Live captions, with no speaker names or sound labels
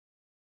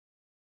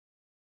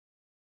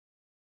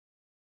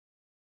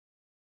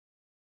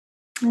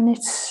And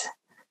it's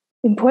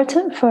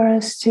important for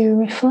us to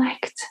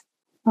reflect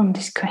on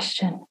this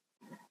question.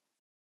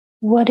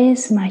 What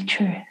is my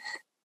truth?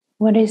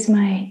 What is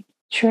my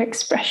true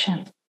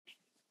expression?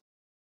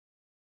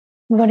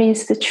 What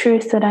is the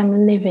truth that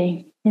I'm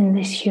living in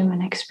this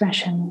human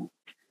expression?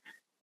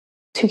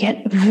 To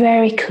get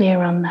very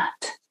clear on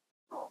that.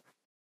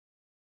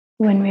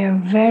 When we are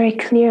very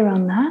clear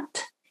on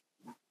that,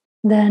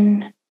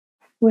 then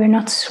we're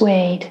not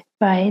swayed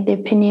by the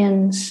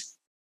opinions,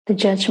 the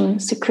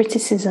judgments, the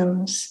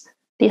criticisms,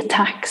 the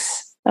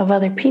attacks of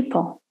other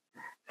people.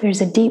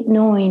 There's a deep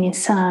knowing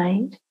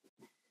inside.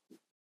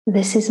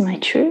 This is my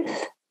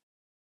truth.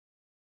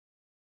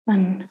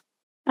 And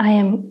I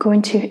am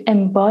going to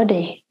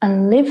embody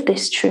and live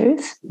this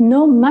truth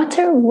no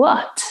matter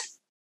what.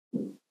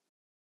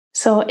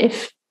 So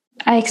if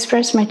I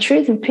express my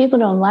truth and people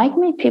don't like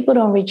me, people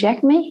don't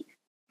reject me,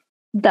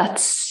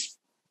 that's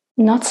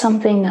not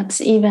something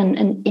that's even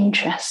an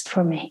interest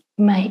for me.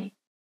 My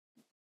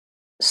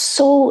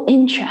sole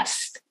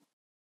interest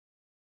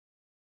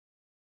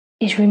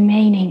is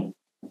remaining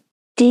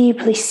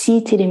deeply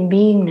seated in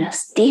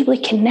beingness, deeply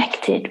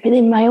connected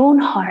within my own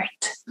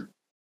heart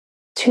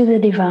to the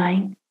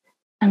divine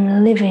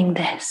and living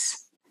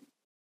this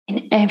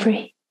in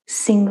every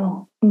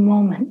single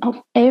moment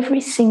of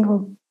every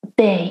single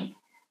day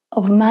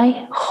of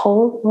my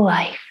whole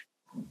life.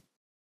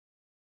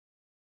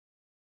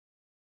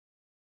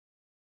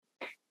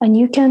 And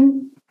you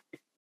can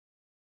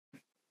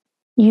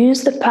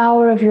use the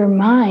power of your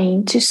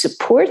mind to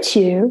support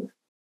you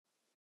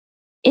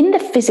in the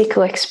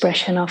physical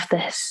expression of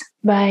this.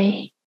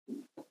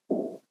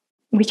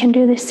 We can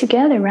do this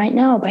together right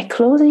now by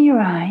closing your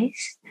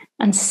eyes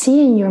and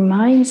seeing your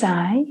mind's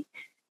eye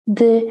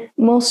the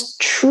most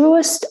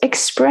truest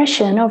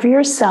expression of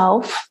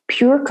yourself,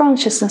 pure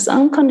consciousness,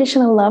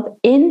 unconditional love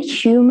in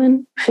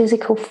human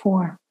physical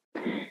form.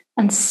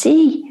 And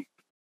see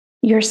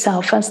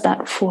yourself as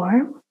that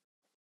form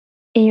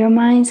in your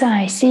mind's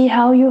eye. See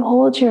how you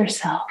hold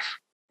yourself.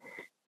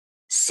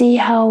 See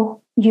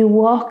how you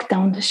walk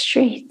down the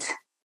street,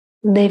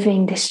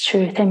 living this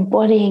truth,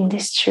 embodying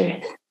this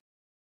truth.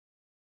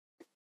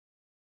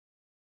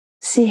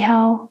 See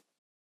how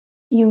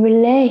you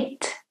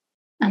relate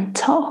and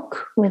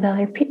talk with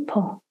other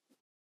people.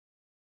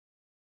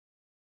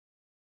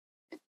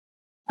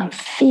 And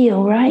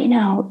feel right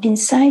now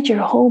inside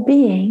your whole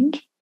being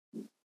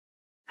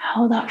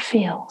how that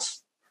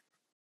feels.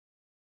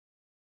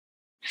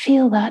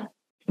 Feel that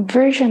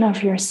version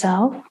of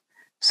yourself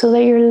so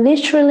that you're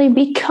literally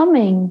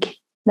becoming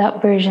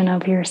that version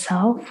of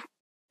yourself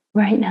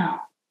right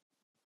now.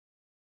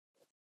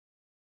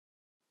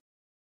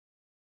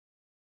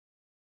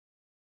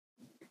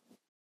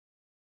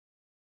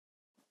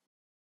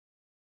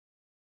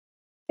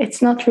 It's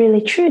not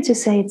really true to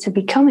say it's a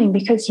becoming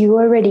because you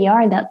already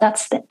are that.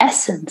 That's the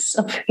essence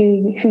of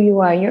who you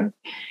are,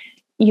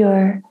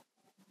 your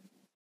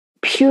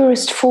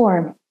purest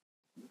form.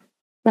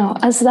 Now,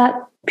 as that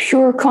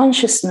pure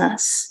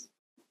consciousness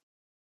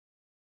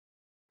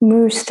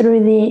moves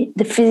through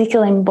the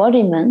physical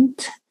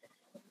embodiment,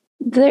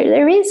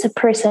 there is a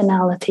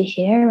personality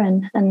here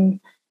and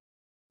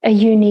a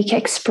unique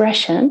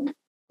expression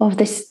of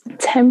this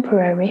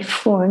temporary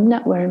form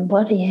that we're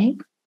embodying.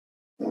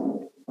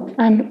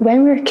 And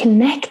when we're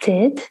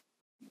connected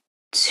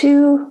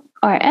to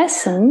our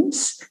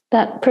essence,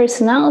 that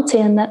personality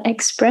and that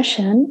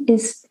expression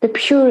is the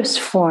purest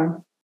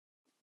form.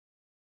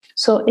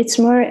 So it's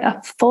more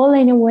a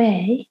falling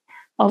away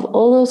of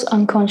all those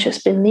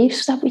unconscious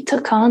beliefs that we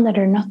took on that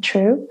are not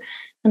true,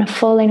 and a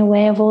falling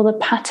away of all the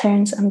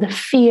patterns and the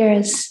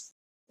fears.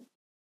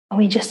 And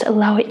we just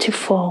allow it to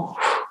fall.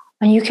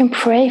 And you can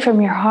pray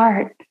from your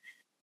heart,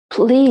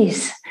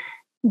 please,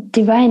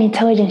 divine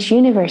intelligence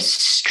universe,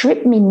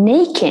 strip me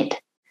naked.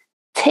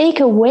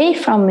 Take away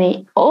from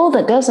me all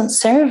that doesn't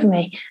serve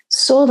me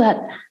so that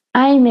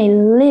I may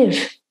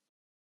live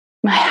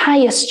my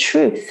highest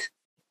truth.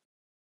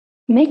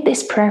 Make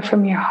this prayer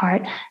from your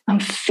heart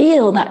and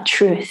feel that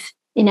truth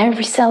in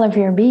every cell of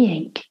your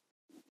being.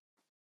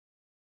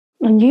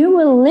 And you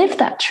will live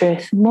that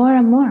truth more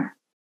and more.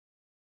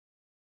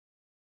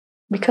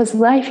 Because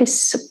life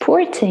is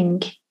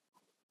supporting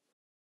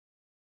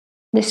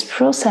this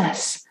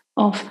process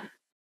of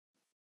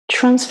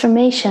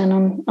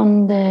transformation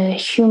on the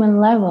human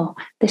level,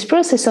 this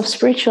process of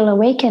spiritual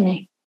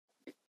awakening.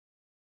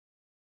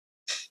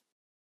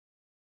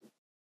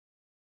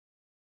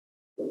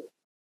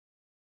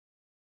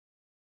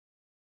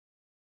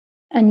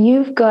 And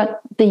you've got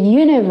the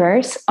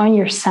universe on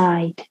your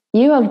side.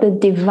 You have the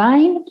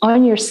divine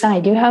on your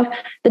side.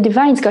 The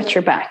divine's got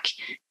your back.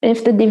 And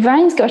if the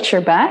divine's got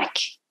your back,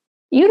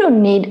 you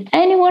don't need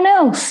anyone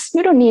else.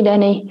 You don't need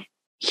any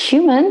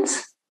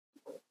humans.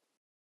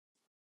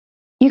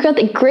 You got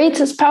the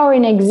greatest power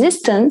in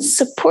existence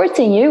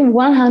supporting you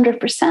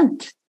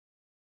 100%.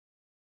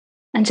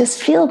 And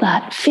just feel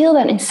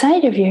that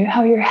inside of you,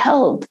 how you're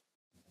held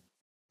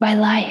by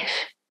life,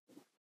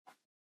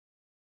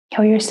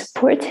 how you're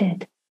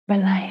supported by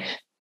life.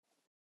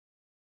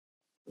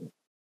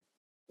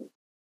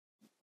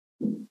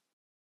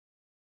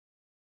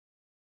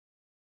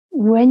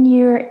 when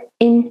you're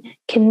in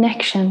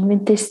connection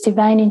with this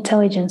divine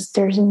intelligence,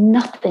 there's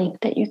nothing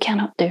that you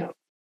cannot do.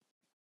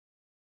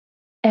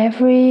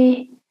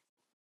 Every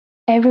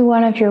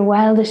one of your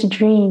wildest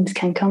dreams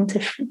can come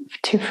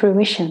to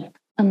fruition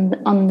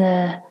on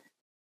the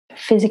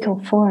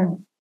physical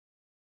form.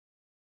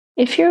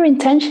 If your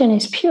intention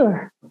is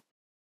pure,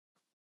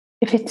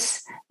 if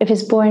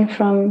it's born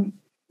from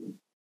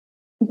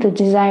the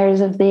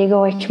desires of the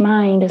egoic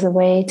mind as a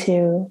way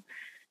to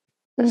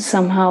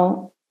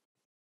somehow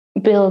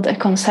build a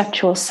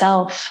conceptual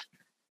self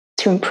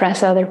to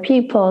impress other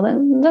people,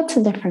 then that's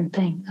a different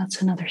thing.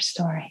 That's another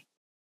story.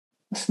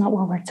 That's not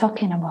what we're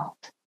talking about.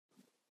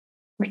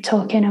 We're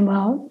talking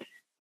about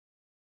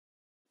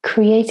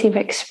creative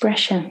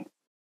expression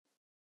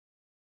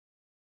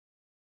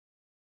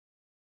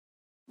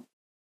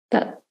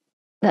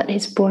that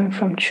is born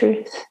from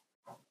truth.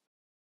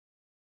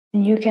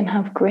 And you can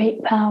have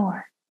great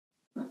power.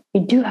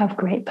 You do have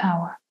great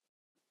power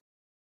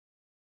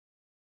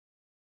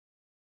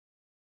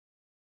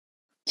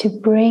to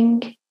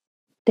bring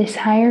this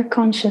higher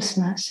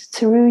consciousness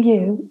through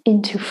you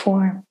into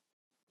form,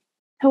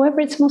 however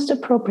it's most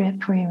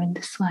appropriate for you in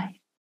this life.